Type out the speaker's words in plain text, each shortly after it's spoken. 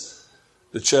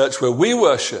the church where we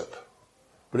worship,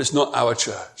 but it's not our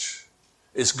church.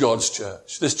 It's God's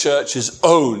church. This church is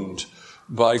owned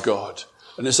by God.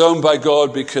 And it's owned by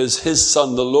God because his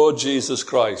Son, the Lord Jesus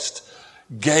Christ,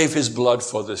 gave his blood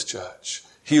for this church.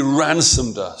 He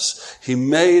ransomed us. He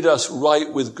made us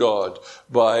right with God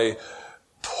by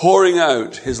pouring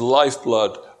out his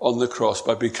lifeblood on the cross,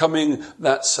 by becoming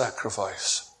that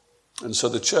sacrifice. And so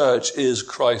the church is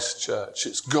Christ's church.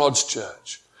 It's God's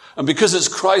church. And because it's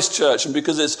Christ's church and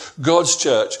because it's God's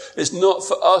church, it's not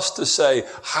for us to say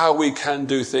how we can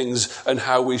do things and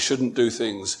how we shouldn't do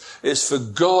things. It's for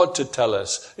God to tell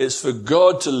us. It's for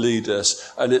God to lead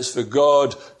us. And it's for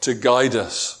God to guide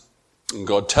us. And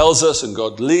God tells us and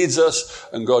God leads us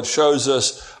and God shows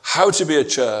us how to be a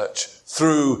church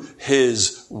through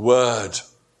his word.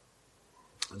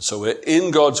 And so we're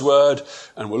in God's word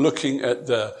and we're looking at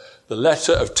the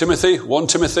letter of Timothy, 1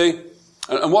 Timothy.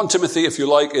 And 1 Timothy, if you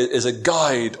like, is a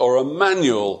guide or a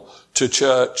manual to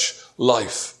church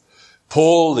life.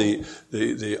 Paul,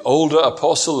 the older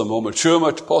apostle, the more mature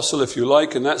apostle, if you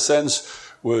like, in that sense,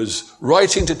 was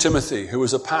writing to Timothy, who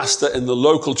was a pastor in the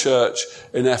local church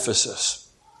in Ephesus.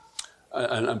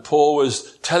 And Paul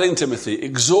was telling Timothy,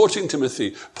 exhorting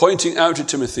Timothy, pointing out to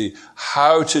Timothy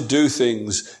how to do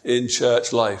things in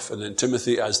church life. And then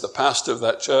Timothy, as the pastor of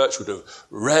that church, would have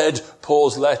read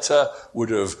Paul's letter, would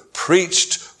have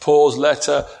preached Paul's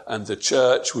letter, and the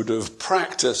church would have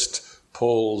practiced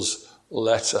Paul's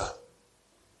letter.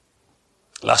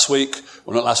 Last week,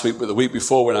 well not last week, but the week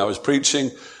before when I was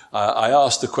preaching, I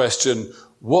asked the question,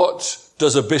 what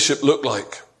does a bishop look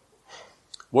like?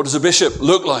 What does a bishop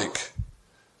look like?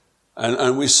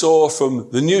 And we saw from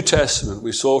the New Testament,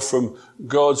 we saw from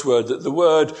God's word that the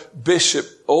word bishop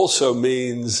also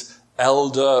means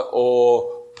elder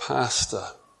or pastor.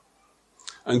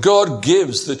 And God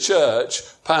gives the church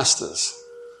pastors.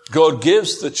 God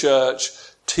gives the church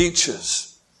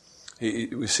teachers.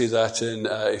 We see that in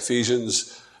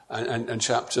Ephesians and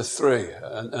chapter 3.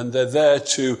 And they're there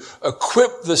to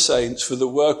equip the saints for the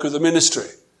work of the ministry,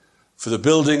 for the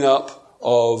building up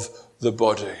of the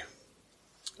body.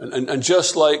 And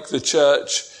just like the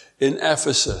church in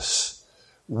Ephesus,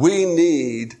 we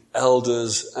need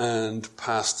elders and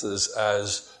pastors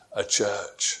as a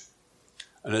church.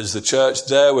 And as the church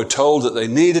there were told that they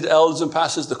needed elders and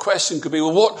pastors, the question could be,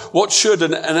 well, what should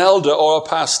an elder or a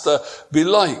pastor be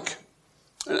like?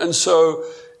 And so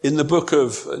in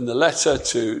the letter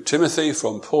to Timothy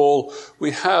from Paul,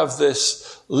 we have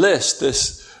this list,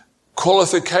 this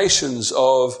qualifications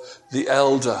of the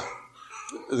elder,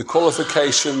 the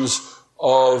qualifications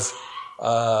of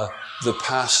the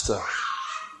pastor.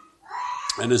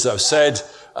 And as I've said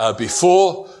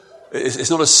before, it's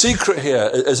not a secret here.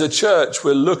 As a church,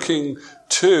 we're looking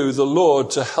to the Lord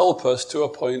to help us to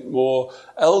appoint more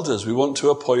elders. We want to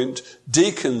appoint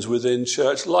deacons within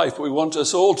church life. But we want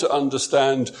us all to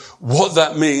understand what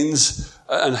that means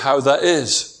and how that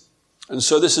is. And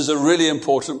so this is a really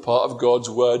important part of God's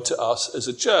word to us as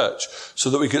a church, so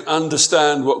that we can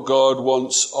understand what God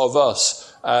wants of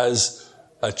us as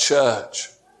a church.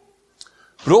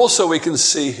 But also we can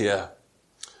see here,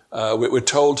 we're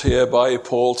told here by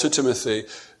Paul to Timothy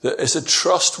that it's a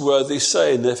trustworthy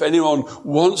saying that if anyone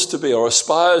wants to be or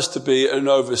aspires to be an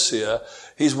overseer,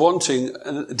 he's wanting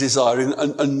and desiring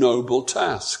a noble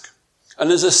task. And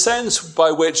there's a sense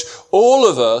by which all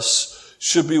of us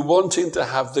should be wanting to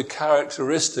have the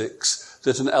characteristics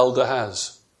that an elder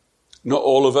has. Not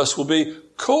all of us will be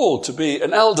called to be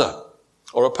an elder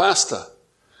or a pastor.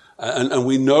 And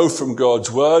we know from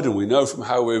God's word, and we know from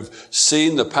how we've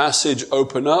seen the passage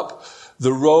open up,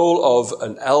 the role of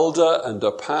an elder and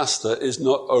a pastor is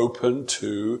not open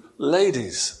to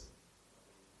ladies.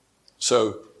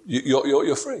 So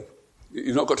you're free.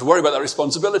 You've not got to worry about that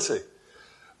responsibility.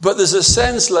 But there's a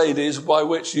sense, ladies, by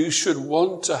which you should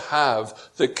want to have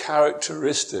the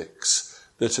characteristics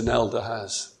that an elder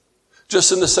has.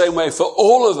 Just in the same way for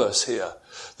all of us here,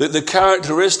 that the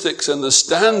characteristics and the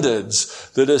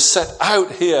standards that are set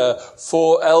out here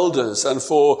for elders and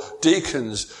for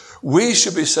deacons, we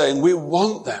should be saying we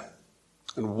want them.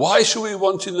 And why should we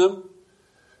want them?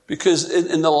 Because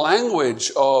in the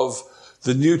language of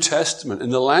the New Testament,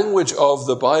 in the language of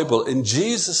the Bible, in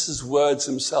Jesus' words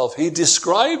himself, he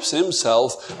describes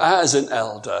himself as an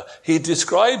elder. He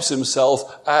describes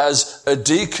himself as a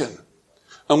deacon.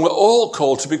 And we're all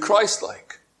called to be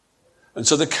Christ-like. And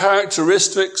so the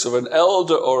characteristics of an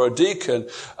elder or a deacon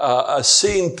are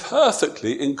seen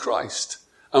perfectly in Christ.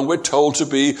 And we're told to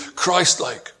be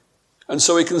Christ-like. And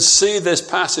so we can see this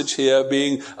passage here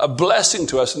being a blessing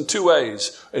to us in two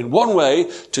ways. In one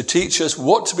way, to teach us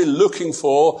what to be looking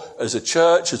for as a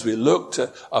church as we look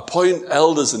to appoint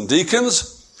elders and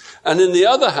deacons. And in the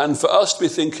other hand, for us to be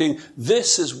thinking,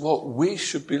 this is what we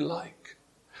should be like.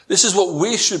 This is what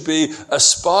we should be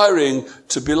aspiring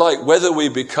to be like, whether we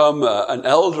become an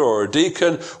elder or a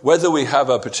deacon, whether we have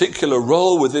a particular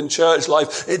role within church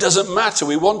life. It doesn't matter.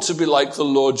 We want to be like the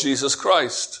Lord Jesus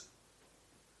Christ.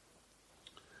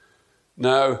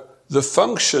 Now, the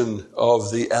function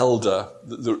of the elder,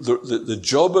 the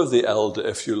job of the elder,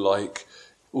 if you like,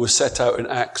 was set out in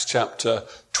Acts chapter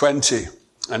 20.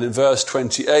 And in verse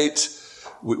 28,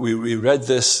 we read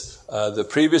this the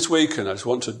previous week, and I just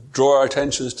want to draw our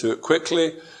attentions to it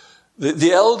quickly.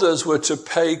 The elders were to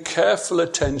pay careful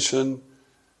attention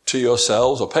to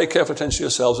yourselves,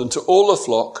 and to all the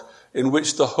flock in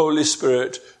which the Holy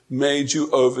Spirit made you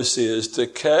overseers to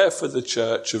care for the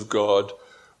church of God,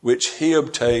 which he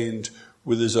obtained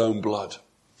with his own blood.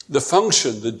 The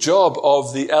function, the job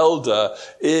of the elder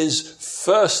is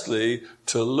firstly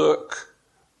to look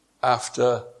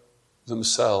after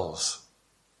themselves.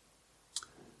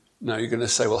 Now you're going to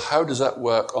say, well, how does that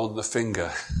work on the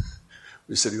finger?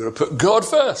 We said you've got to put God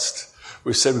first.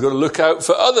 We said we've got to look out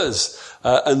for others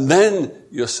and then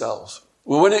yourselves.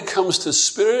 Well, when it comes to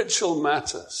spiritual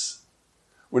matters,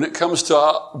 when it comes to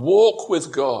our walk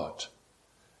with God,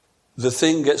 the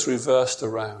thing gets reversed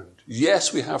around.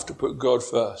 Yes, we have to put God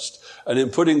first. And in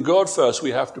putting God first,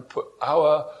 we have to put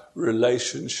our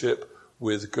relationship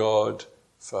with God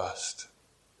first.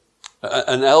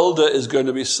 An elder is going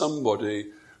to be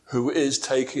somebody who is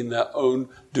taking their own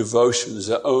devotions,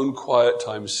 their own quiet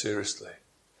time seriously.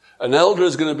 An elder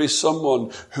is going to be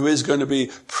someone who is going to be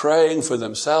praying for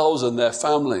themselves and their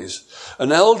families.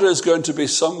 An elder is going to be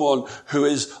someone who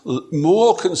is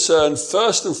more concerned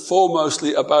first and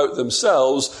foremostly about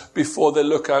themselves before they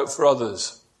look out for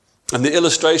others. And the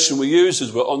illustration we use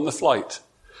is we're on the flight.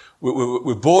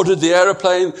 We boarded the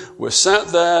aeroplane, we're sat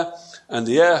there, and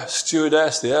the air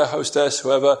stewardess, the air hostess,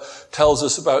 whoever, tells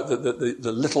us about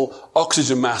the little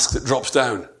oxygen mask that drops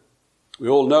down. We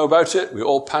all know about it. We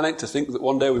all panic to think that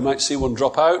one day we might see one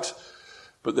drop out.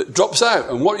 But it drops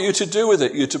out. And what are you to do with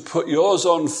it? You're to put yours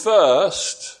on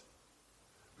first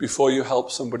before you help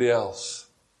somebody else.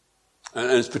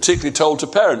 And it's particularly told to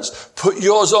parents, put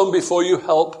yours on before you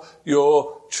help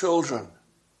your children.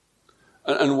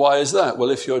 And why is that?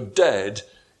 Well, if you're dead,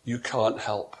 you can't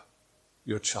help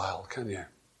your child, can you?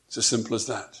 It's as simple as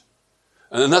that.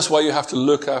 And that's why you have to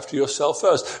look after yourself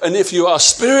first. And if you are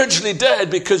spiritually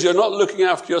dead because you're not looking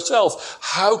after yourself,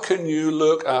 how can you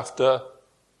look after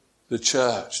the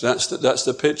church? That's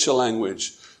the picture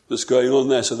language that's going on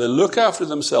there. So they look after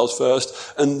themselves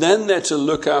first, and then they're to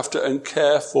look after and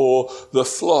care for the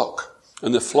flock.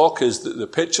 And the flock is the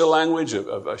picture language of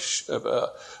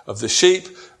the sheep,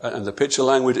 and the picture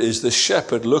language is the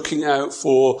shepherd looking out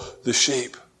for the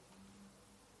sheep.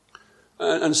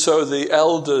 And so the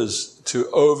elders to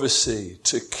oversee,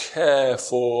 to care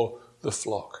for the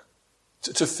flock,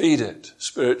 to feed it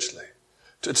spiritually,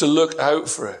 to look out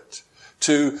for it,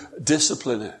 to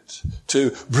discipline it,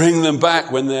 to bring them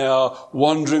back when they are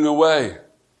wandering away.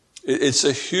 It's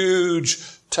a huge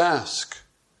task.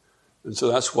 And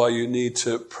so that's why you need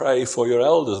to pray for your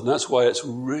elders. And that's why it's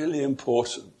really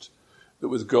important that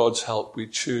with God's help we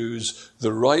choose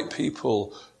the right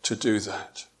people to do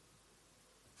that.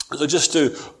 So just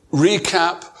to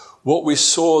recap what we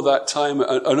saw that time,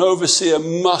 an overseer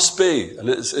must be, and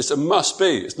it's a must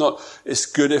be. It's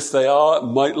good if they are,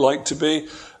 might like to be.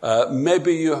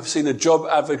 Maybe you have seen a job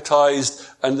advertised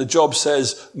and the job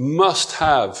says must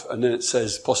have, and then it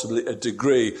says possibly a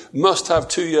degree, must have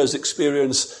 2 years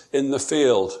experience in the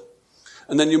field.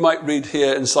 And then you might read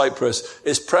here in Cyprus,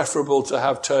 it's preferable to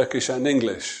have Turkish and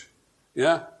English.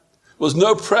 Yeah? Well, there's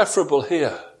no preferable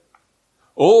here.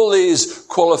 All these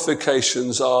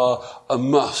qualifications are a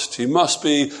must. He must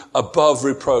be above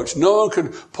reproach. No one can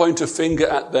point a finger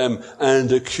at them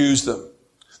and accuse them.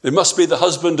 They must be the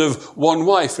husband of one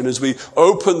wife. And as we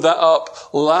opened that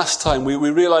up last time, we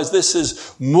realized this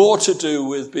is more to do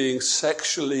with being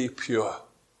sexually pure.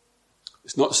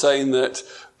 It's not saying that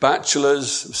bachelors,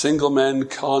 single men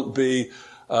can't be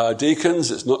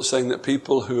deacons. It's not saying that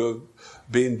people who have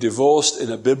been divorced in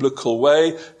a biblical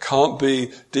way can't be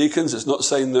deacons. It's not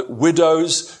saying that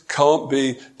widows can't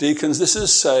be deacons. This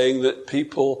is saying that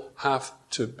people have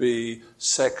to be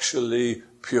sexually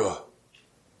pure.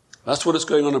 That's what it's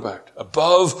going on about.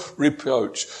 Above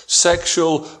reproach,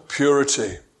 sexual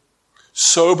purity,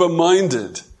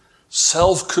 sober-minded,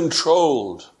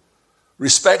 self-controlled,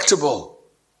 respectable.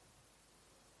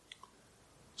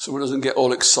 Someone doesn't get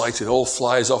all excited, all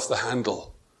flies off the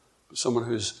handle. But someone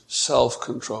who's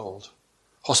self-controlled.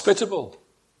 Hospitable.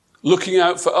 Looking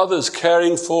out for others,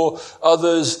 caring for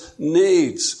others'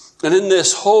 needs. And in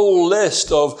this whole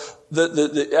list of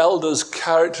the elders'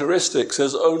 characteristics,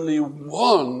 there's only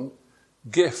one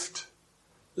gift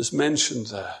that's mentioned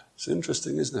there. It's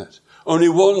interesting, isn't it? Only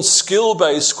one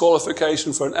skill-based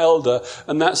qualification for an elder,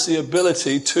 and that's the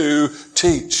ability to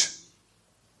teach.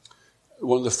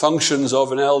 One of the functions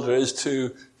of an elder is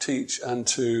to teach and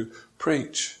to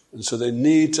preach. And so they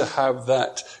need to have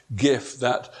that gift,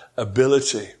 that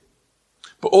ability.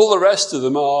 But all the rest of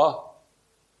them are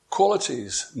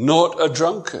qualities. Not a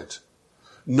drunkard.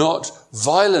 Not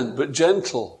violent but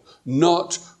gentle.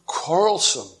 Not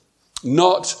quarrelsome.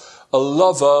 Not a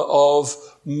lover of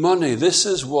money. This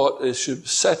is what it should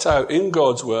set out in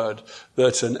God's word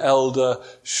that an elder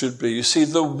should be. You see,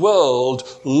 the world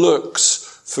looks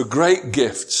for great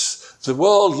gifts. The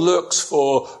world looks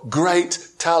for great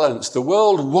talents. The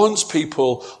world wants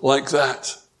people like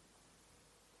that.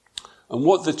 And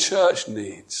what the church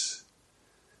needs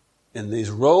in these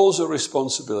roles of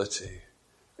responsibility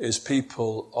is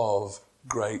people of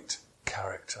great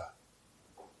character,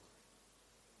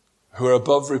 who are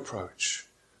above reproach,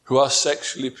 who are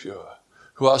sexually pure,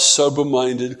 who are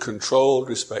sober-minded, controlled,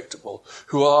 respectable,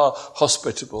 who are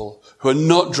hospitable, who are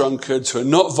not drunkards, who are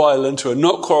not violent, who are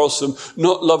not quarrelsome,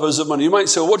 not lovers of money. You might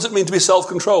say, well, what does it mean to be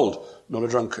self-controlled? Not a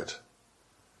drunkard,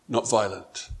 not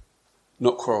violent,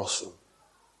 not quarrelsome,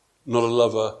 not a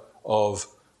lover of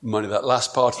money. That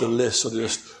last part of the list sort of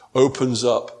just opens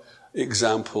up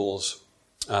examples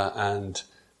and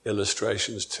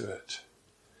illustrations to it.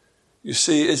 You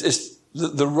see,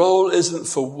 the role isn't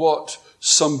for what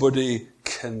somebody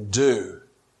can do,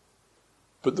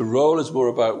 but the role is more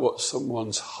about what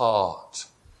someone's heart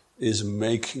is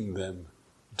making them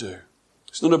do.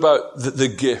 It's not about the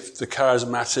gift, the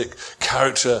charismatic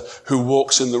character who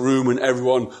walks in the room and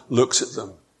everyone looks at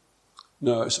them.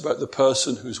 No, it's about the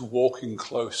person who's walking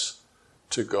close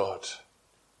to God.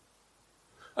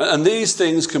 And these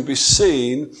things can be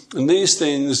seen, and these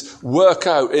things work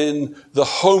out in the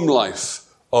home life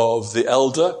of the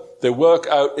elder. They work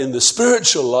out in the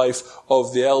spiritual life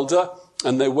of the elder,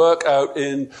 and they work out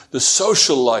in the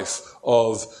social life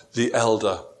of the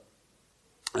elder.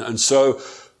 And so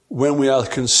when we are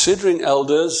considering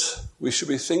elders, we should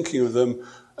be thinking of them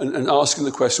and asking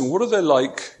the question, what are they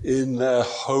like in their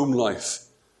home life?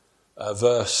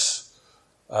 Verse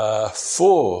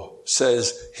 4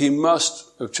 says, he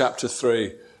must, of chapter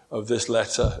 3 of this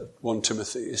letter, 1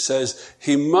 Timothy, it says,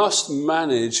 he must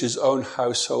manage his own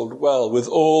household well, with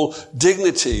all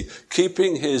dignity,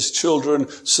 keeping his children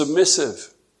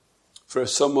submissive. For if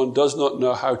someone does not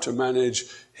know how to manage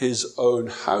his own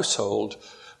household,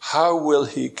 how will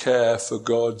he care for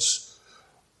God's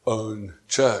own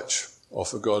church, or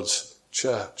for God's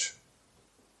church?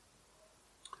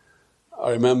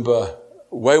 I remember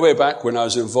way back when I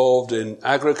was involved in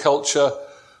agriculture,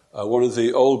 one of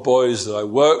the old boys that I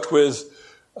worked with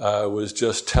was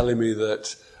just telling me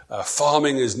that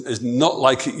farming is not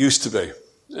like it used to be.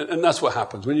 And that's what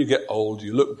happens. When you get old,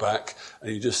 you look back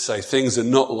and you just say things are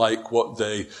not like what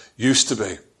they used to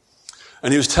be.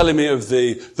 And he was telling me of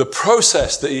the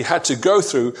process that he had to go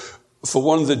through for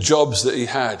one of the jobs that he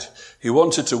had. He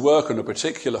wanted to work on a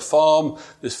particular farm.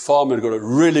 This farm had got a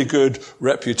really good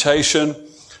reputation.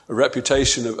 A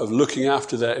reputation of looking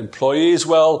after their employees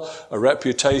well, a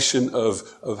reputation of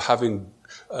having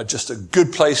just a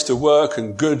good place to work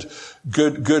and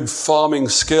good farming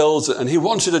skills, and he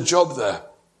wanted a job there.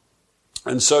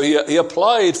 And so he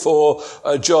applied for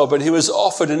a job, and he was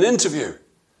offered an interview.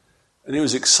 And he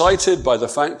was excited by the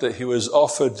fact that he was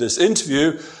offered this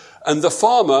interview, and the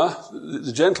farmer,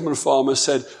 the gentleman farmer,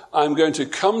 said, I'm going to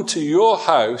come to your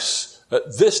house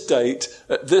at this date,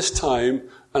 at this time,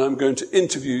 and I'm going to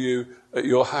interview you at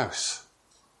your house.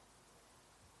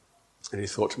 And he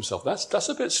thought to himself, that's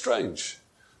a bit strange.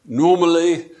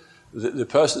 Normally, the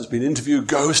person that's been interviewed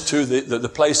goes to the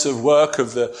place of work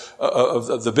of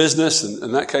the business, and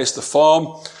in that case, the farm.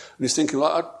 And he's thinking,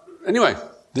 well, anyway,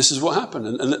 this is what happened.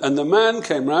 And the man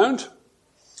came round,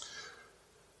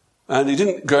 and he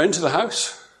didn't go into the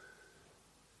house.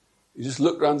 He just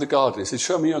looked around the garden. He said,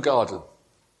 show me your garden.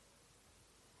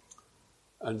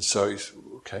 And so he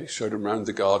showed him around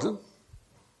the garden.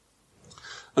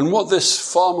 And what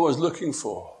this farmer was looking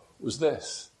for was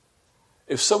this.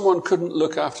 If someone couldn't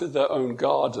look after their own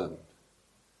garden,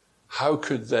 how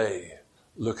could they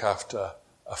look after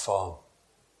a farm?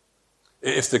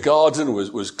 If the garden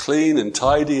was clean and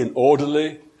tidy and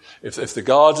orderly, If the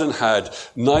garden had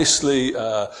nicely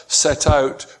set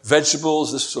out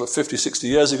vegetables, this was sort of 50, 60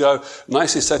 years ago,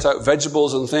 nicely set out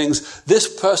vegetables and things,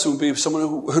 this person would be someone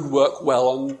who would work well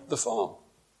on the farm.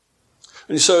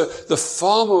 And so the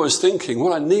farmer was thinking,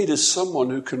 what I need is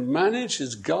someone who can manage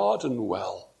his garden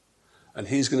well, and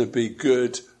he's going to be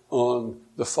good on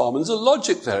the farm. And there's a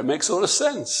logic there. It makes a lot of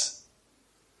sense.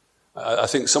 I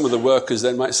think some of the workers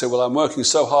then might say, well, I'm working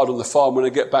so hard on the farm, when I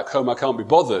get back home I can't be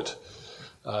bothered.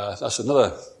 That's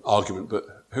another argument, but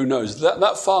who knows?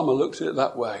 That farmer looked at it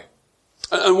that way.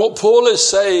 And what Paul is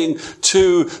saying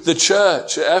to the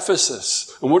church at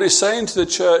Ephesus, and what he's saying to the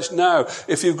church now,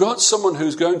 if you've got someone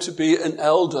who's going to be an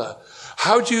elder,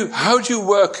 how do you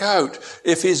work out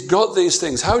if he's got these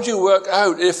things? How do you work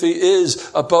out if he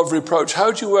is above reproach?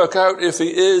 How do you work out if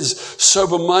he is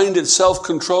sober-minded,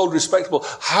 self-controlled, respectable?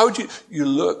 How do you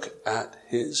look at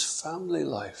his family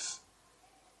life?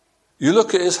 You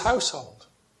look at his household.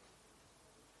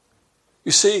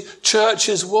 You see, church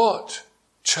is what?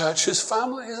 Church is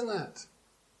family, isn't it?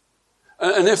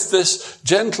 And if this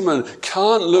gentleman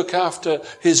can't look after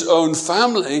his own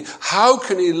family, how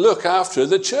can he look after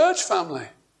the church family?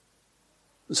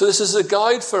 And so this is a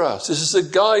guide for us. This is a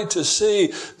guide to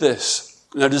see this.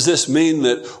 Now, does this mean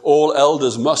that all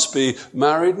elders must be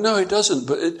married? No, it doesn't.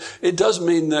 But it does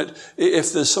mean that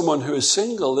if there's someone who is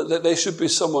single, that they should be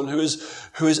someone who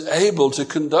is able to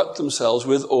conduct themselves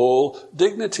with all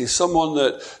dignity, someone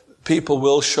that people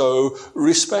will show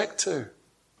respect to.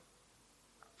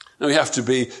 Now, we have to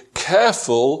be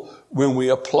careful when we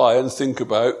apply and think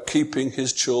about keeping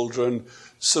his children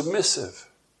submissive.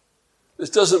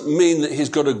 This doesn't mean that he's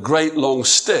got a great long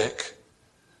stick,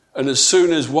 and as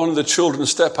soon as one of the children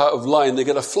step out of line, they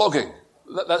get a flogging.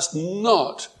 That's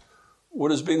not what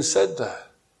has been said there.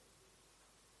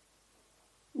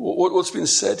 What's been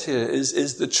said here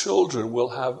is the children will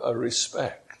have a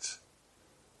respect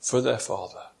for their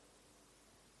father.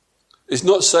 It's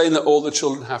not saying that all the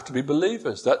children have to be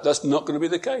believers. That's not going to be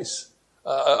the case.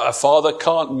 A father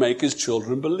can't make his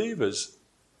children believers.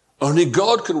 Only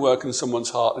God can work in someone's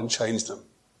heart and change them.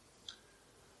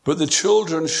 But the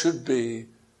children should be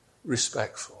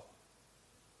respectful.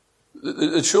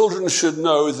 The children should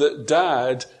know that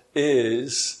dad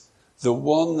is the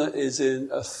one that is in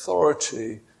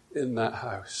authority in that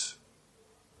house.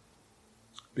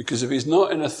 Because if he's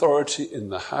not in authority in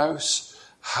the house,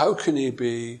 how can he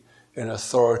be in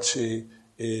authority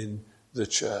in the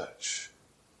church?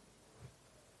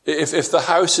 If the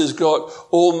house has got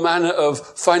all manner of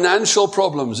financial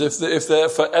problems, if they're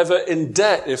forever in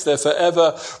debt, if they're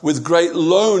forever with great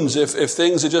loans, if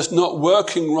things are just not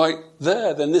working right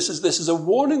there, then this is a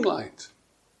warning light.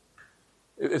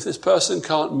 If this person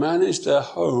can't manage their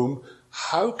home,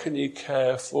 how can he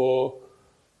care for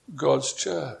God's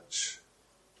church?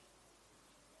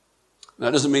 Now,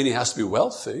 that doesn't mean he has to be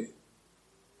wealthy.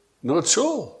 Not at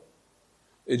all.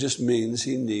 It just means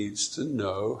he needs to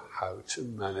know how to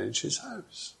manage his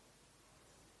house.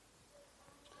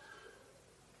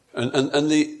 And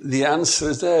the answer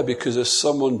is there, because if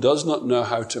someone does not know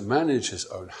how to manage his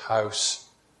own house,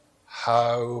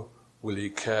 how will he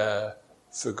care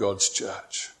for God's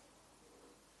church?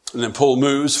 And then Paul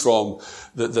moves from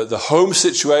the home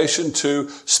situation to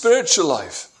spiritual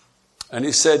life. And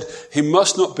he said he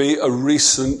must not be a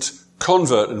recent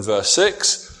convert in verse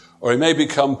 6, or he may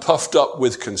become puffed up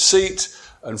with conceit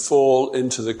and fall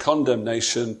into the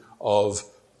condemnation of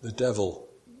the devil.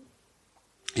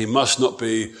 He must not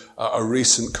be a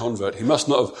recent convert. He must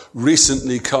not have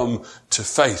recently come to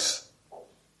faith.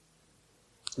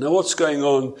 Now, what's going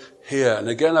on here? And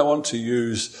again, I want to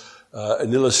use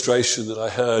an illustration that I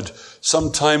heard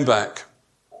some time back.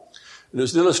 And it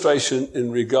was an illustration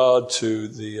in regard to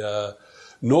the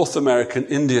North American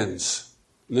Indians.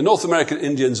 And the North American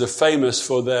Indians are famous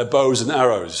for their bows and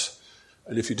arrows.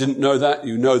 And if you didn't know that,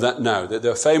 you know that now.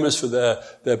 They're famous for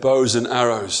their bows and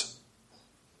arrows.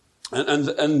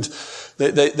 And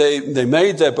they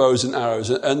made their bows and arrows,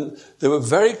 and they were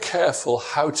very careful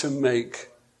how to make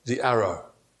the arrow.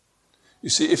 You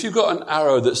see, if you've got an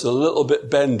arrow that's a little bit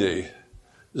bendy,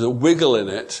 there's a wiggle in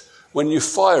it, when you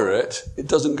fire it, it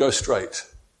doesn't go straight.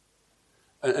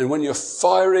 And when you're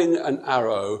firing an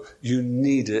arrow, you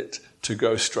need it to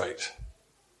go straight.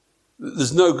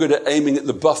 There's no good at aiming at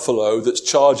the buffalo that's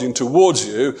charging towards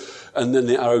you, and then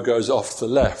the arrow goes off to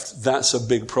the left. That's a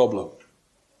big problem.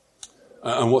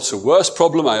 And what's a worse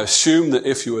problem? I assume that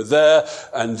if you were there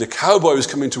and the cowboy was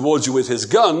coming towards you with his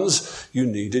guns, you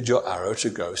needed your arrow to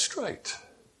go straight,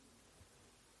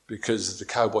 because the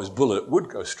cowboy's bullet would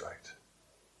go straight.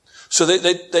 So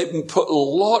they put a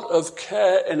lot of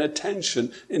care and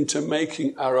attention into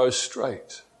making arrows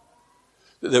straight.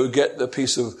 They would get the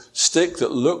piece of stick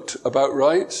that looked about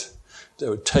right. They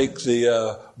would take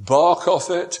the bark off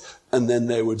it, and then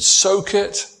they would soak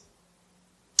it,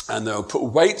 and they would put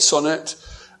weights on it,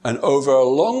 and over a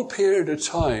long period of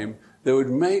time, they would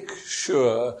make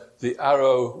sure the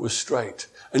arrow was straight.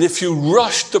 And if you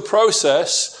rushed the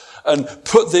process and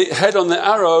put the head on the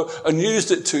arrow and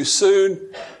used it too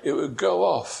soon, it would go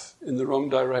off in the wrong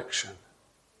direction.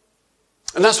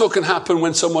 And that's what can happen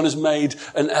when someone is made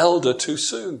an elder too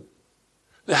soon.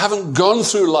 They haven't gone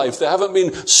through life. They haven't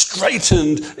been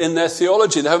straightened in their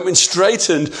theology. They haven't been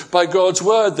straightened by God's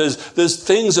word. There's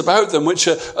things about them which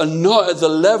are not at the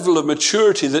level of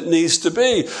maturity that needs to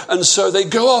be. And so they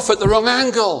go off at the wrong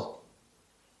angle.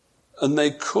 And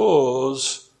they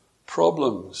cause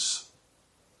problems.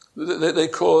 They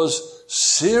cause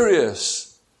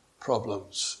serious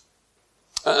problems.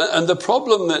 And the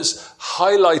problem that's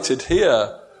highlighted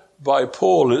here by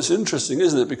Paul, and it's interesting,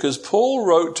 isn't it? Because Paul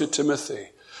wrote to Timothy,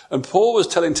 and Paul was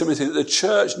telling Timothy that the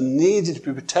church needed to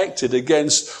be protected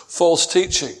against false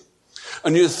teaching.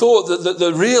 And you thought that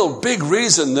the real big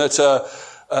reason that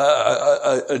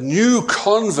a new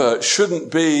convert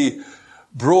shouldn't be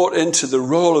brought into the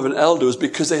role of an elder was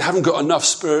because they haven't got enough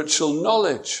spiritual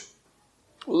knowledge.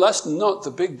 Well, that's not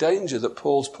the big danger that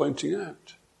Paul's pointing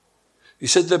out. He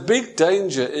said the big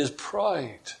danger is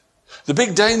pride. The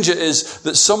big danger is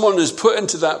that someone is put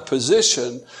into that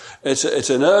position at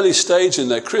an early stage in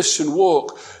their Christian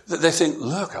walk that they think,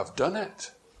 look, I've done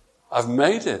it. I've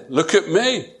made it. Look at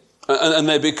me. And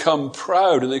they become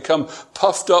proud and they become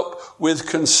puffed up with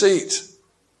conceit.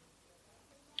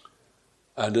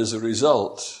 And as a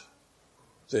result,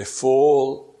 they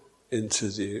fall into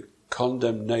the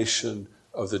condemnation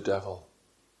of the devil.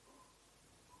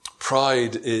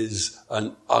 Pride is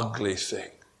an ugly thing.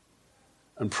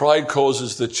 And pride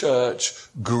causes the church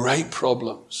great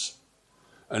problems.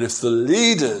 And if the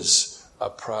leaders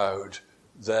are proud,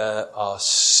 there are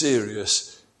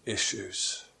serious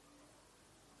issues.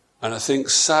 And I think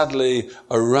sadly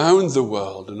around the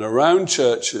world and around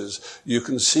churches, you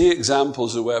can see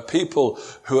examples of where people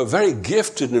who are very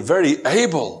gifted and very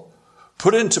able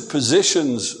put into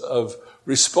positions of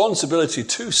responsibility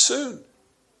too soon.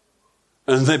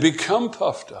 And they become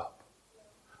puffed up.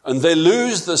 And they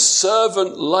lose the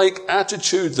servant-like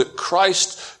attitude that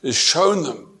Christ has shown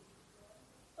them.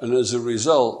 And as a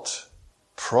result,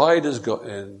 pride has got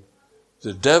in,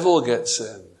 the devil gets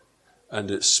in, and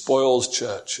it spoils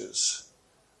churches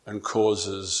and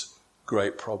causes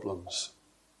great problems.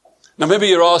 Now maybe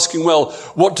you're asking, well,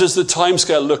 what does the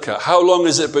timescale look at? How long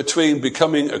is it between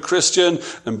becoming a Christian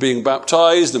and being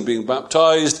baptized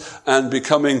and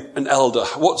becoming an elder?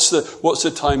 What's the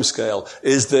timescale?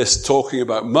 Is this talking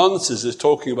about months? Is this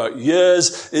talking about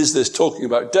years? Is this talking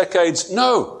about decades?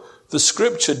 No, the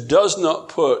scripture does not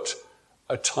put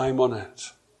a time on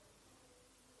it.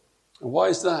 And why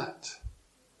is that?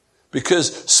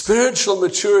 Because spiritual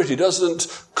maturity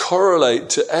doesn't correlate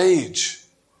to age.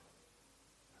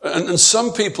 And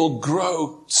some people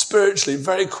grow spiritually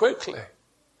very quickly.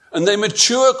 And they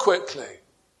mature quickly.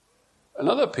 And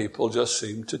other people just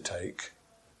seem to take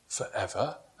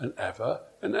forever and ever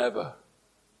and ever.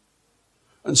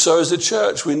 And so as a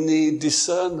church, we need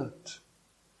discernment.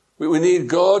 We need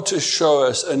God to show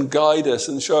us and guide us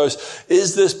and show us,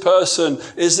 is this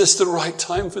the right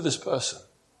time for this person?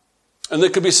 And there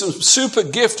could be some super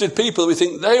gifted people we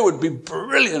think they would be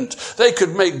brilliant. They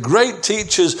could make great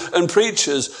teachers and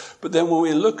preachers. But then when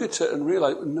we look at it and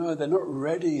realize, no, they're not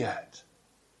ready yet.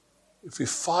 If we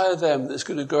fire them, it's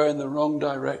going to go in the wrong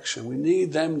direction. We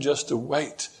need them just to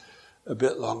wait a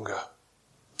bit longer.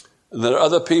 And there are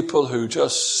other people who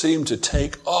just seem to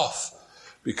take off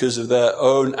because of their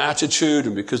own attitude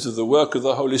and because of the work of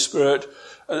the Holy Spirit.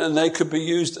 And they could be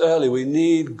used early. We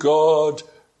need God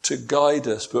to guide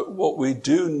us. But what we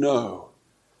do know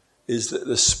is that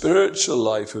the spiritual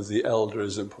life of the elder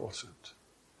is important.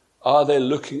 Are they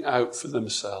looking out for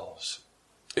themselves?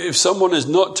 If someone is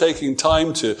not taking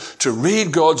time to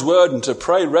read God's word and to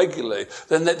pray regularly,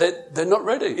 then they're not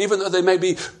ready. Even though they may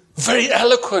be very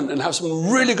eloquent and have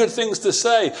some really good things to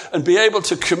say and be able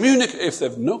to communicate, if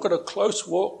they've not got a close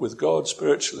walk with God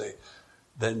spiritually,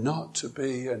 they're not to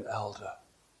be an elder.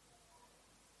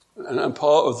 And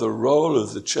part of the role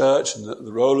of the church and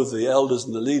the role of the elders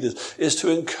and the leaders is to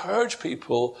encourage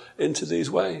people into these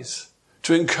ways.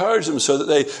 To encourage them so that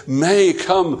they may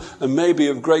come and may be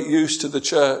of great use to the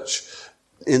church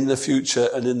in the future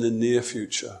and in the near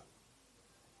future.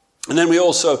 And then we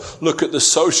also look at the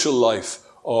social life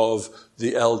of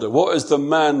the elder. What is the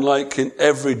man like in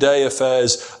everyday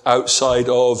affairs outside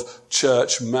of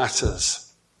church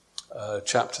matters?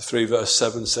 Chapter 3 verse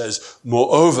 7 says,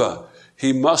 "Moreover,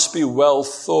 He must be well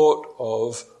thought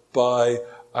of by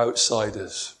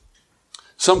outsiders.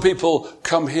 Some people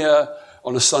come here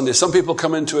on a Sunday. Some people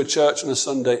come into a church on a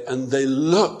Sunday and they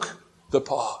look the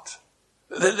part.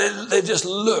 They just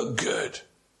look good.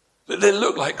 They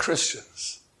look like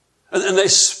Christians. And they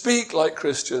speak like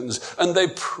Christians. And they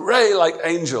pray like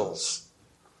angels.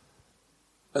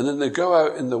 And then they go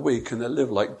out in the week and they live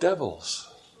like devils.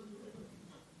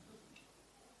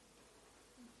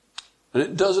 And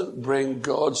it doesn't bring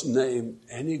God's name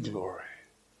any glory.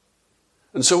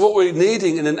 And so what we're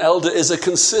needing in an elder is a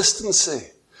consistency.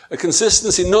 A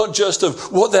consistency not just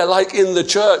of what they're like in the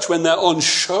church when they're on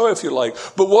show, if you like,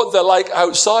 but what they're like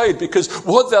outside, because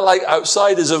what they're like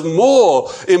outside is of more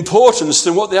importance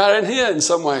than what they are in here in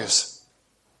some ways.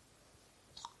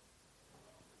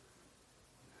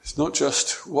 It's not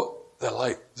just what they're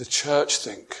like the church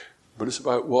think, but it's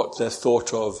about what they're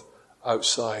thought of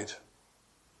outside.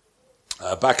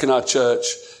 Back in our church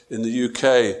in the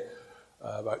UK,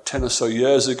 about 10 or so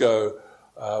years ago,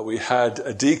 we had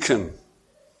a deacon.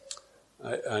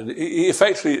 And he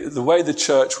effectively, the way the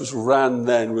church was ran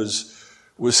then was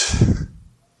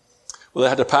well, they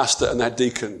had a pastor and they had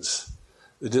deacons.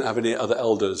 They didn't have any other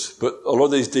elders. But a lot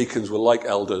of these deacons were like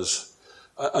elders.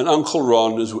 And Uncle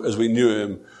Ron, as we knew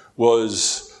him,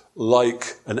 was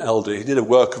like an elder. He did a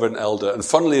work of an elder. And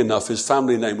funnily enough, his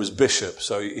family name was Bishop.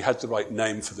 So he had the right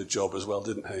name for the job as well,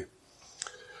 didn't he?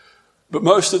 But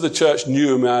most of the church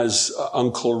knew him as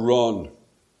Uncle Ron.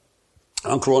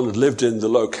 Uncle Ron had lived in the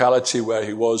locality where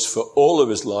he was for all of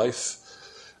his life,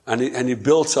 and he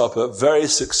built up a very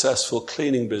successful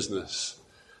cleaning business.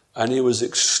 And he was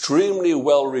extremely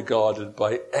well regarded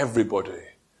by everybody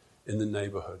in the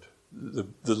neighborhood.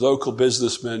 The local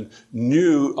businessmen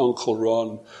knew Uncle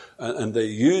Ron, and they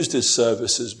used his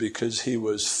services because he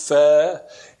was fair,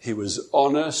 he was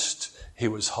honest, he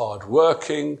was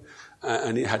hardworking,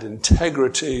 and he had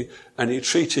integrity, and he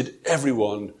treated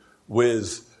everyone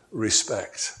with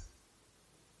respect.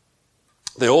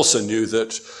 They also knew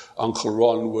that Uncle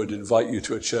Ron would invite you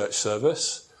to a church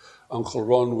service. Uncle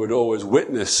Ron would always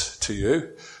witness to you,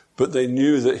 but they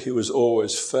knew that he was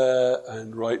always fair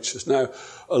and righteous. Now,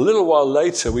 a little while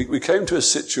later, we came to a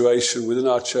situation within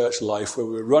our church life where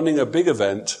we were running a big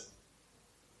event,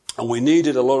 and we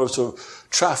needed a lot of sort of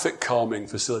traffic calming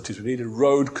facilities. We needed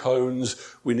road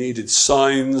cones, we needed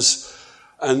signs,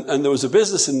 and there was a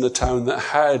business in the town that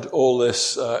had all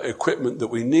this equipment that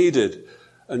we needed.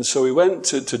 And so we went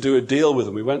to do a deal with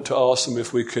them. We went to ask them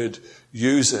if we could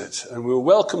use it. And we were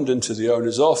welcomed into the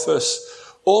owner's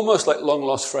office, almost like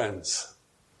long-lost friends.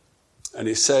 And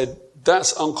he said,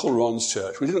 "That's Uncle Ron's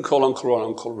church." We didn't call Uncle Ron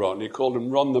Uncle Ron. He called him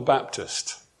Ron the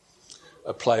Baptist,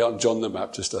 a play on John the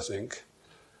Baptist, I think.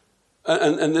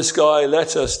 And this guy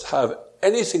let us have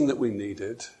anything that we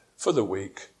needed for the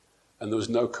week, and there was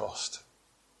no cost.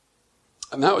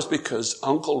 And that was because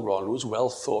Uncle Ron was well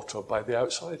thought of by the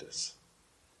outsiders.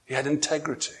 He had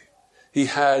integrity. He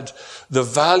had the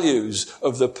values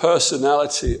of the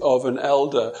personality of an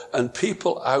elder, and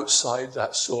people outside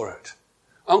that saw it.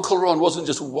 Uncle Ron wasn't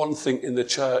just one thing in the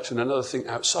church and another thing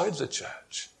outside the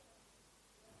church.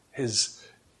 His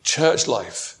church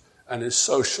life and his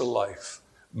social life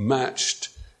matched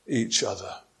each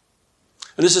other.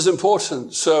 And this is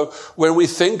important. So when we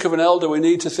think of an elder, we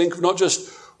need to think of not just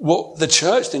what the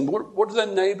church think, what do their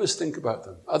neighbours think about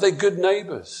them? Are they good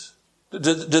neighbours? Do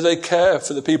they care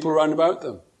for the people around about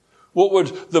them? What would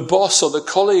the boss or the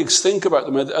colleagues think about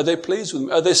them? Are they pleased with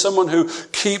them? Are they someone who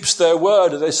keeps their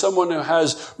word? Are they someone who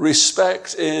has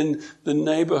respect in the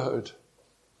neighbourhood?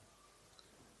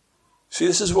 See,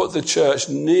 this is what the church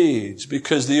needs,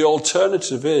 because the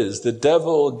alternative is the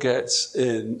devil gets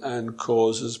in and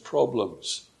causes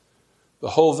problems.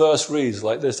 The whole verse reads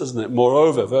like this, doesn't it?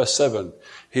 Moreover, verse 7,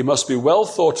 he must be well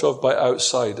thought of by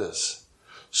outsiders,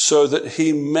 so that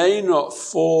he may not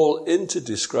fall into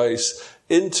disgrace,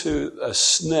 into a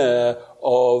snare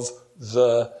of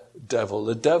the devil.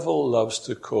 The devil loves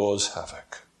to cause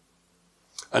havoc.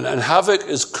 And havoc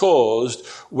is caused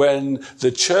when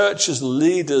the church's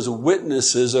leaders,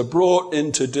 witnesses, are brought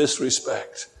into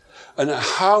disrespect. And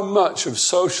how much of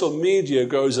social media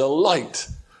goes alight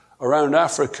around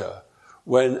Africa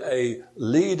when a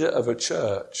leader of a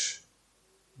church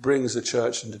brings the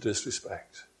church into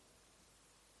disrespect.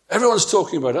 Everyone's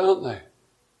talking about it, aren't they?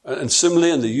 And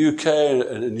similarly in the UK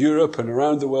and in Europe and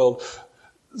around the world,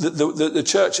 the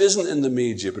church isn't in the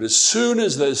media, but as soon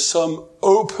as there's some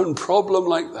open problem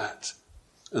like that,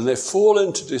 and they fall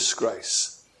into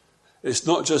disgrace, it's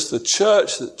not just the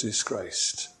church that's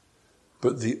disgraced,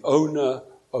 but the owner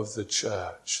of the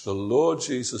church, the Lord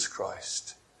Jesus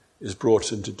Christ, is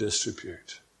brought into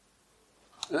disrepute.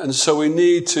 And so we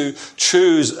need to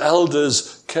choose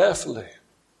elders carefully.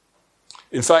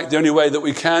 In fact, the only way that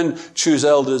we can choose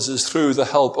elders is through the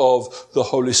help of the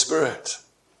Holy Spirit.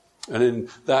 And in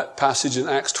that passage in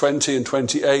Acts 20 and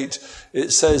 28,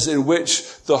 it says, in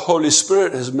which the Holy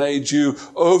Spirit has made you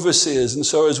overseers. And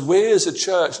so as we as a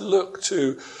church look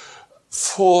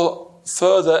for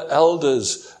further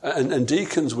elders and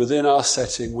deacons within our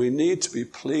setting, we need to be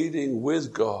pleading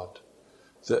with God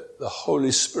that the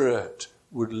Holy Spirit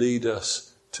would lead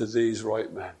us to these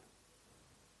right men.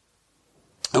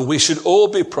 And we should all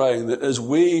be praying that as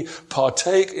we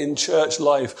partake in church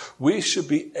life, we should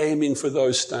be aiming for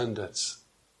those standards.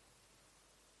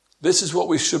 This is what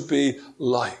we should be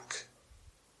like.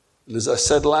 And as I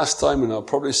said last time, and I'll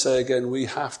probably say again, we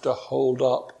have to hold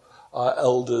up our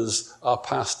elders, our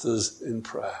pastors in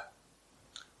prayer.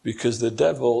 Because the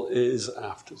devil is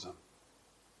after them.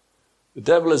 The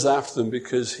devil is after them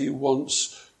because he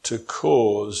wants to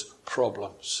cause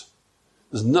problems.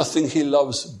 There's nothing he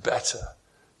loves better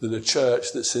than a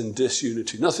church that's in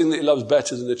disunity. Nothing that he loves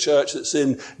better than a church that's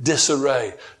in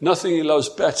disarray. Nothing he loves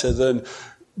better than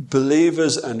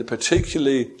believers and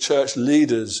particularly church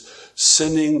leaders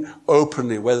sinning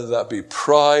openly, whether that be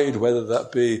pride, whether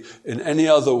that be in any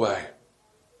other way.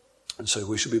 And so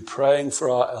we should be praying for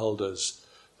our elders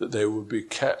that they would be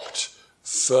kept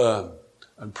firm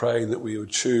and praying that we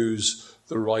would choose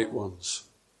the right ones.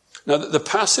 Now, the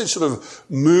passage sort of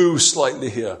moves slightly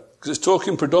here, because it's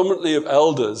talking predominantly of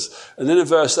elders. And then in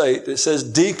verse 8, it says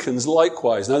deacons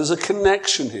likewise. Now, there's a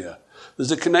connection here.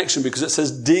 There's a connection because it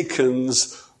says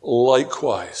deacons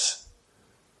likewise.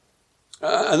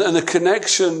 And the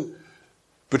connection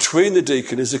between the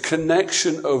deacon is a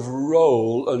connection of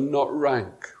role and not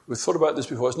rank. We've thought about this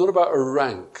before. It's not about a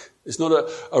rank. It's not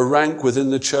a rank within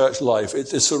the church life.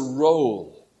 It's a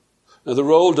role. Now, the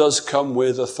role does come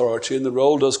with authority and the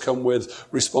role does come with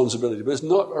responsibility, but it's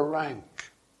not a rank.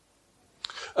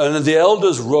 And the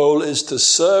elder's role is to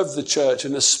serve the church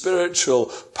in a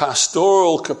spiritual,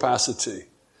 pastoral capacity.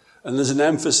 And there's an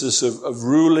emphasis of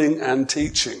ruling and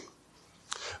teaching.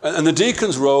 And the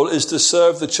deacon's role is to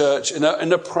serve the church in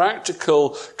a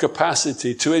practical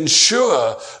capacity to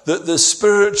ensure that the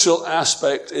spiritual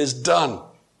aspect is done.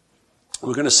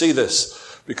 We're going to see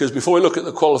this because before we look at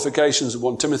the qualifications of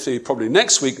 1 Timothy, probably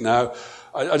next week now,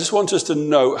 I just want us to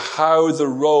note how the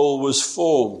role was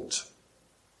formed.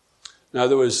 Now,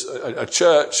 there was a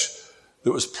church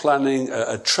that was planning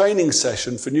a training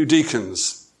session for new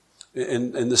deacons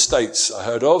in the States, I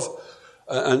heard of.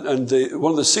 And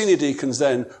one of the senior deacons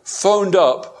then phoned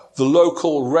up the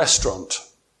local restaurant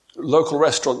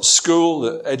school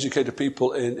that educated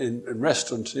people in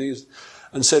restauranting,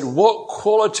 and said, what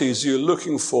qualities are you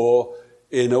looking for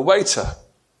in a waiter?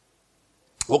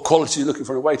 What quality are you looking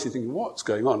for in a waiter? You're thinking, what's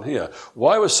going on here?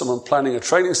 Why was someone planning a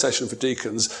training session for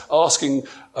deacons asking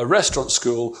a restaurant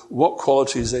school what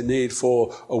qualities they need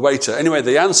for a waiter? Anyway,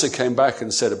 the answer came back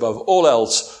and said, above all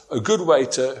else, a good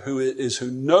waiter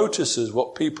who notices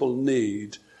what people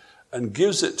need and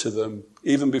gives it to them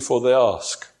even before they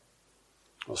ask.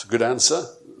 That's a good answer.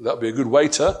 That would be a good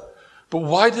waiter. But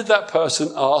why did that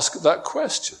person ask that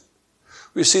question?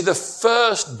 We see the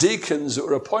first deacons that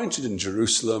were appointed in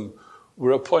Jerusalem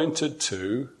were appointed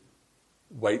to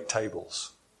wait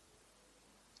tables.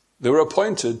 They were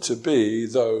appointed to be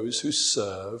those who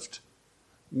served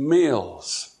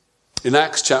meals. In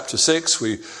Acts chapter 6,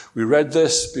 we read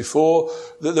this before,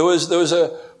 that there was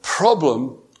a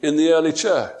problem in the early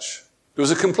church. There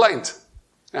was a complaint.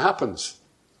 It happens.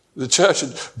 The church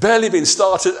had barely been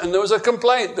started and there was a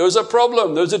complaint. There was a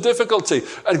problem. There was a difficulty.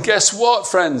 And guess what,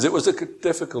 friends? It was a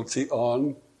difficulty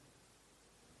on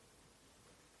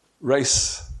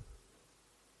race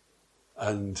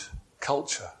and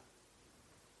culture.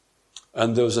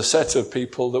 And there was a set of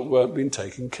people that weren't being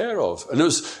taken care of. And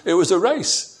it was a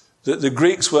race that the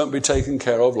Greeks weren't being taken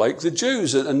care of like the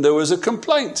Jews. And there was a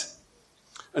complaint.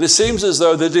 And it seems as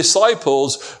though the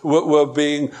disciples were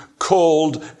being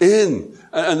called in.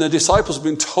 And the disciples have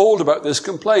been told about this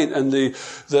complaint. And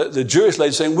the Jewish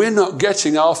lady saying, we're not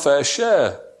getting our fair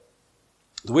share.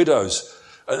 The widows.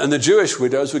 And the Jewish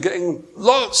widows were getting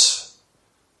lots.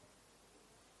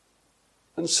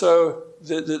 And so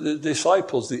the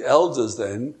disciples, the elders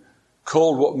then,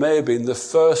 called what may have been the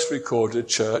first recorded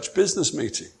church business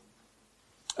meeting.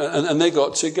 And they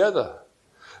got together.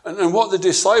 And what the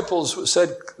disciples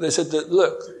said, they said that,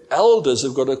 look, elders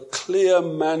have got a clear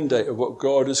mandate of what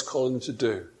God is calling them to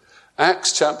do.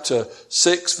 Acts chapter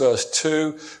 6 verse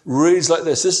 2 reads like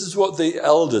this. This is what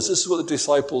the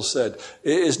disciples said.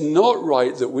 It is not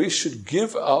right that we should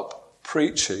give up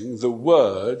preaching the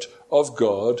word of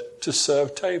God to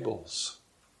serve tables.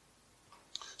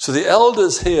 So the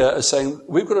elders here are saying,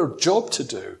 we've got a job to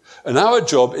do. And our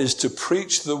job is to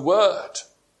preach the word.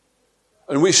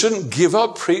 And we shouldn't give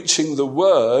up preaching the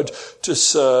word to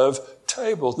serve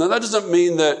tables. Now, that doesn't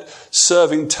mean that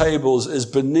serving tables is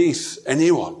beneath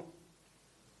anyone.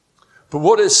 But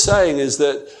what it's saying is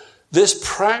that this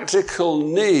practical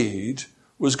need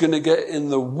was going to get in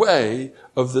the way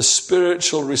of the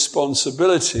spiritual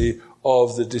responsibility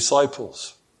of the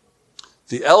disciples.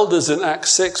 The elders in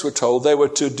Acts 6 were told they were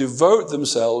to devote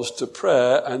themselves to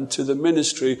prayer and to the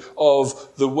ministry of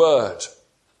the word.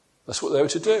 That's what they were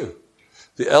to do.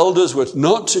 The elders were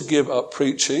not to give up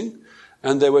preaching,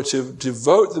 and they were to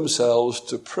devote themselves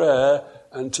to prayer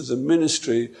and to the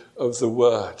ministry of the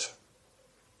word.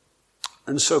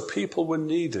 And so people were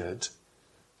needed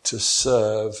to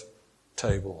serve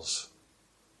tables.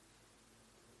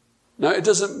 Now, it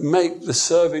doesn't make the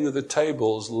serving of the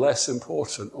tables less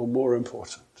important or more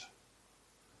important.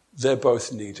 They're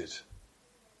both needed.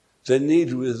 They're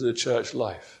needed within the church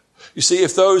life. You see,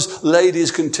 if those ladies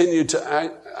continued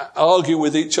to argue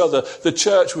with each other, the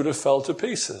church would have fell to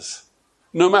pieces.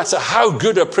 No matter how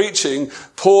good a preaching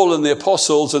Paul and the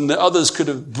apostles and the others could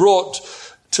have brought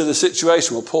to the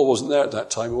situation. Well, Paul wasn't there at that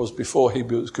time. It was before he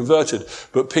was converted.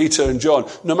 But Peter and John,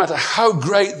 no matter how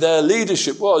great their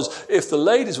leadership was, if the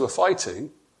ladies were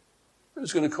fighting, it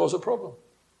was going to cause a problem.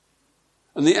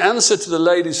 And the answer to the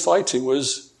ladies fighting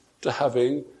was to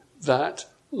having that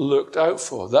looked out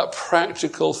for, that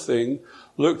practical thing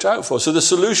looked out for. So the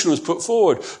solution was put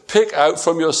forward. Pick out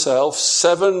from yourself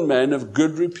 7 men of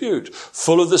good repute,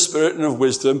 full of the Spirit and of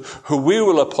wisdom, who we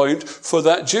will appoint for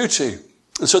that duty.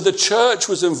 And so the church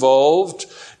was involved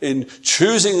in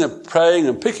choosing and praying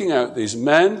and picking out these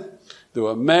men. There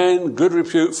were men, good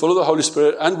repute, full of the Holy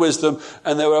Spirit and wisdom,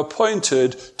 and they were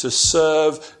appointed to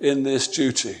serve in this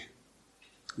duty.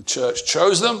 The church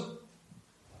chose them.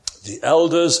 The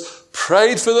elders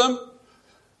prayed for them.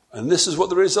 And this is what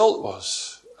the result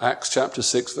was. Acts chapter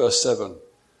 6, verse 7.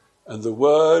 And the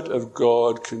word of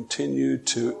God continued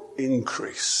to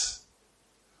increase.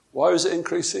 Why was it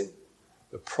increasing?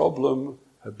 The problem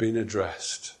had been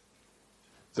addressed.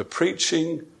 The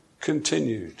preaching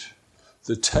continued.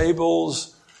 The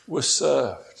tables were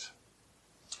served.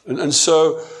 And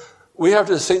so we have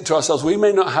to think to ourselves, we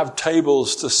may not have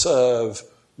tables to serve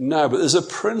now, but there's a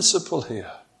principle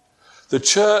here. The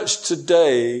church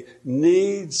today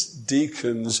needs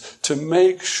deacons to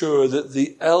make sure that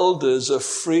the elders are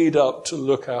freed up to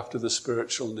look after the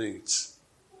spiritual needs.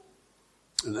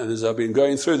 And as I've been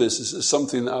going through this is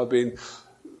something that I've been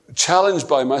challenged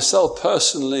by myself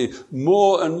personally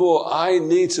more and more. I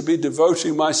need to be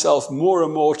devoting myself more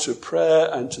and more to prayer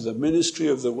and to the ministry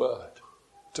of the word,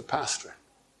 to pastoring.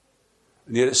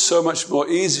 And yet it's so much more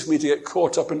easy for me to get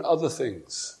caught up in other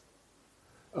things.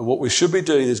 And what we should be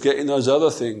doing is getting those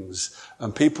other things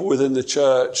and people within the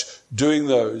church doing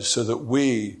those so that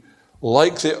we,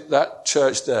 like that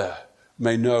church there,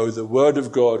 may know the word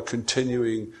of God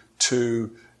continuing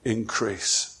to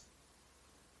increase.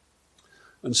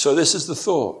 And so this is the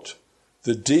thought.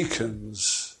 The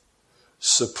deacons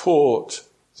support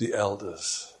the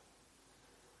elders.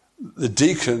 The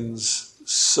deacons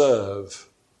serve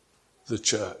the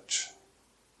church.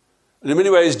 And in many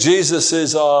ways, Jesus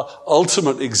is our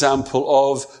ultimate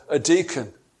example of a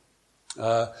deacon.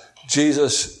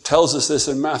 Jesus tells us this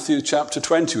in Matthew chapter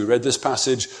 20. We read this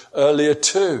passage earlier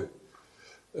too.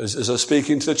 As I was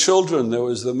speaking to the children, there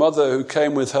was the mother who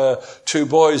came with her 2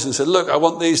 boys and said, look, I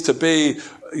want these to be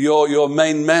your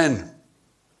main men.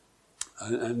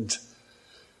 And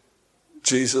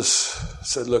Jesus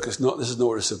said, look, this is not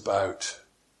what it's about.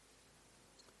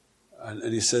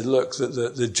 And he said, look,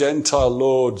 the Gentile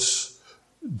lords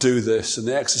do this and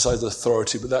they exercise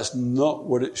authority, but that's not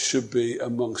what it should be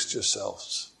amongst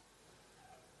yourselves.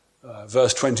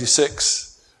 Verse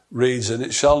 26 reads, and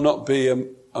it shall not be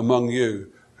among you.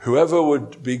 Whoever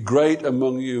would be great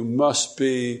among you must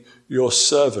be your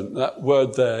servant. That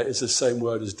word there is the same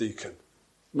word as deacon.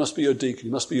 He must be your deacon. He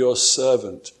must be your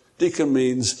servant. Deacon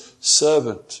means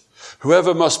servant.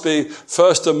 Whoever must be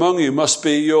first among you must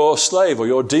be your slave or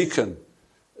your deacon,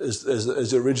 as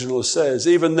the original says.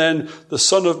 Even then, the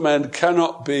Son of Man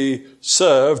cannot be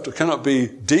served, or cannot be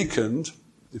deaconed,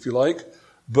 if you like,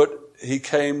 but he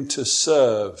came to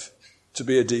serve, to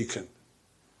be a deacon,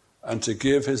 and to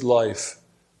give his life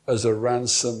as a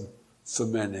ransom for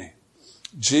many.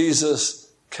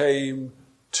 Jesus came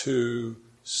to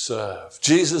serve.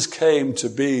 Jesus came to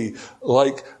be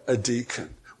like a deacon.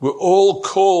 We're all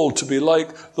called to be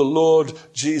like the Lord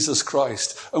Jesus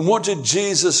Christ. And what did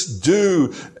Jesus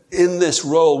do in this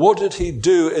role, what did he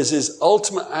do as his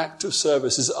ultimate act of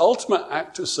service? His ultimate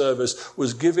act of service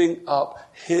was giving up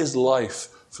his life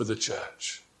for the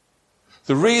church.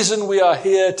 The reason we are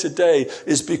here today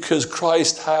is because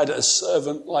Christ had a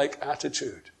servant-like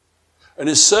attitude. And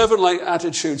his servant-like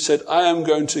attitude said, I am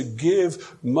going to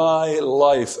give my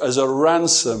life as a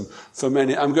ransom for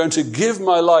many. I'm going to give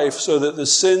my life so that the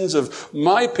sins of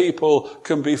my people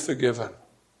can be forgiven.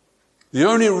 The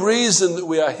only reason that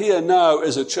we are here now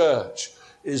as a church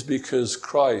is because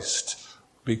Christ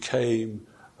became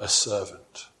a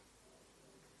servant.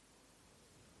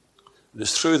 And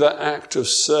it's through that act of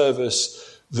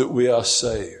service that we are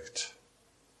saved.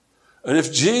 And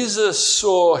if Jesus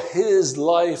saw his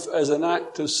life as an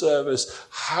act of service,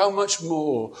 how much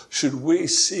more should we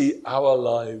see our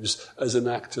lives as an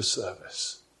act of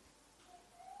service?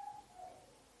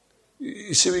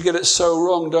 You see, we get it so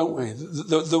wrong, don't we?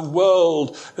 The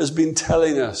world has been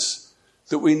telling us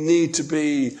that we need to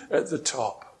be at the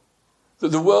top. That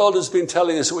the world has been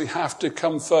telling us that we have to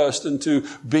come first and to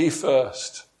be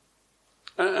first.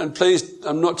 And please,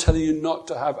 I'm not telling you not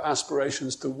to have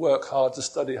aspirations, to work hard, to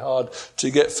study hard, to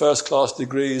get first-class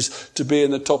degrees, to be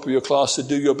in the top of your class, to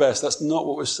do your best. That's not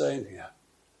what we're saying here.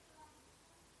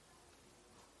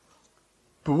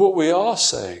 But what we are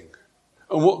saying,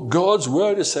 and what God's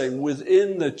word is saying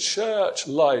within the church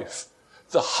life,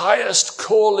 the highest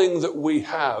calling that we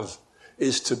have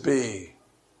is to be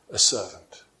a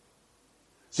servant.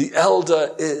 The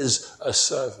elder is a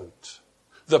servant.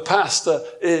 The pastor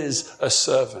is a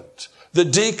servant. The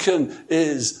deacon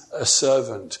is a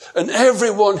servant. And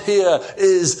everyone here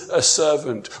is a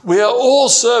servant. We are all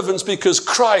servants because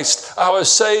Christ, our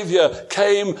Savior,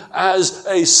 came as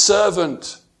a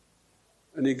servant.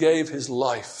 And he gave his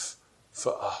life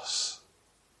for us.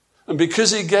 And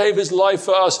because he gave his life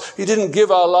for us, he didn't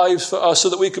give our lives for us so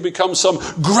that we could become some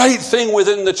great thing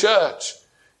within the church.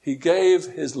 He gave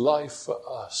his life for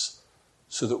us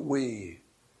so that we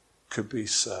could be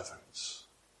servants.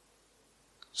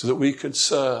 So that we could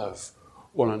serve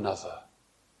one another.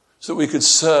 So that we could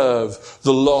serve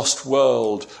the lost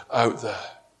world out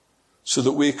there. So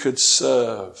that we could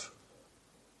serve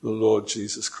the Lord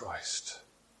Jesus Christ.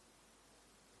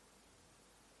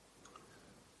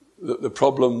 The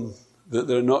problem that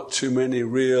there are not too many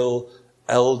real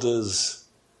elders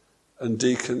and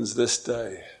deacons this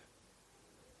day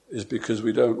is because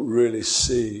we don't really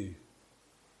see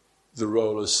the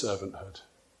role of servanthood.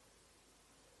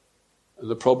 And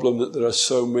the problem that there are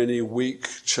so many weak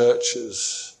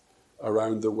churches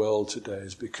around the world today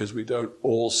is because we don't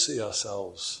all see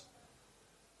ourselves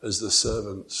as the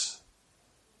servants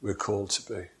we're called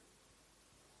to be.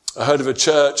 I heard of a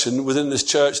church, and within this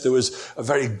church there was a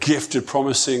very gifted,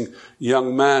 promising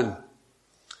young man.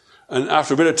 And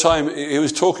after a bit of time, he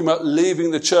was talking about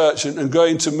leaving the church and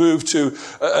going to move to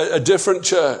a different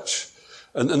church.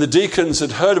 And the deacons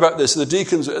had heard about this, and the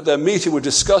deacons at their meeting were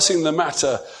discussing the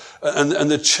matter.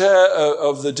 And the chair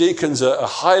of the deacons, a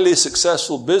highly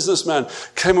successful businessman,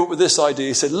 came up with this idea.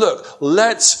 He said, look,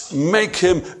 let's make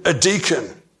him a deacon.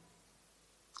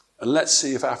 And let's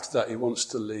see if after that he wants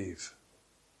to leave.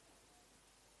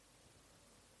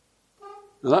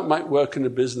 Now that might work in a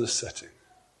business setting.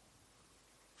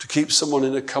 To keep someone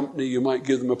in a company, you might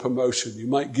give them a promotion. You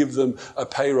might give them a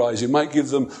pay rise. You might give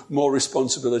them more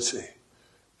responsibility.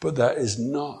 But that is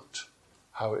not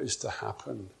how it is to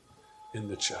happen in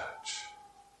the church.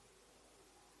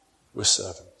 We're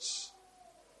servants.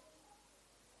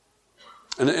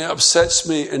 And it upsets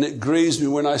me and it grieves me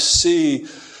when I see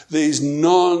these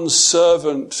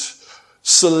non-servant,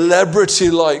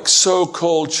 celebrity-like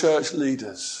so-called church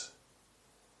leaders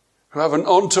who have an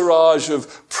entourage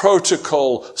of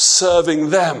protocol serving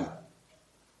them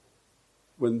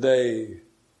when they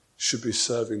should be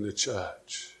serving the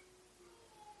church.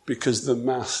 Because the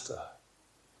Master,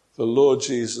 the Lord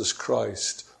Jesus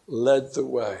Christ, led the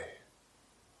way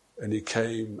and he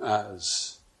came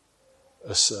as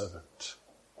a servant.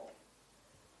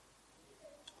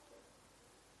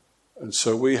 And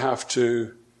so we have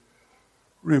to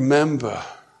remember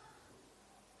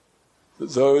that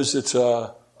those that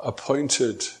are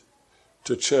appointed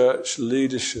to church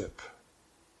leadership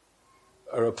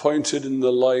are appointed in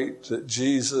the light that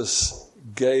Jesus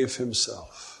gave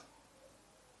himself.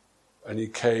 And he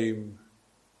came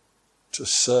to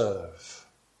serve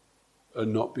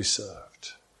and not be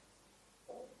served.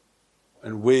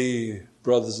 And we,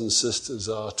 brothers and sisters,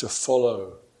 are to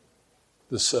follow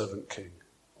the servant king.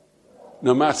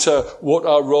 No matter what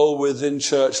our role within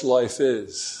church life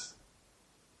is,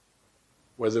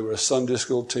 whether we're a Sunday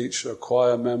school teacher, a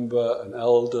choir member, an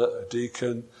elder, a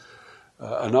deacon,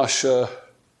 an usher,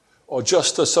 or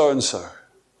just a so-and-so,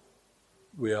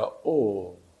 We are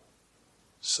all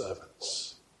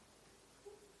servants.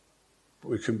 But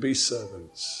we can be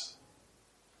servants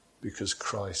because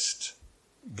Christ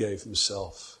gave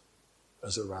himself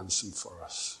as a ransom for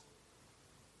us.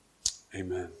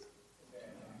 Amen.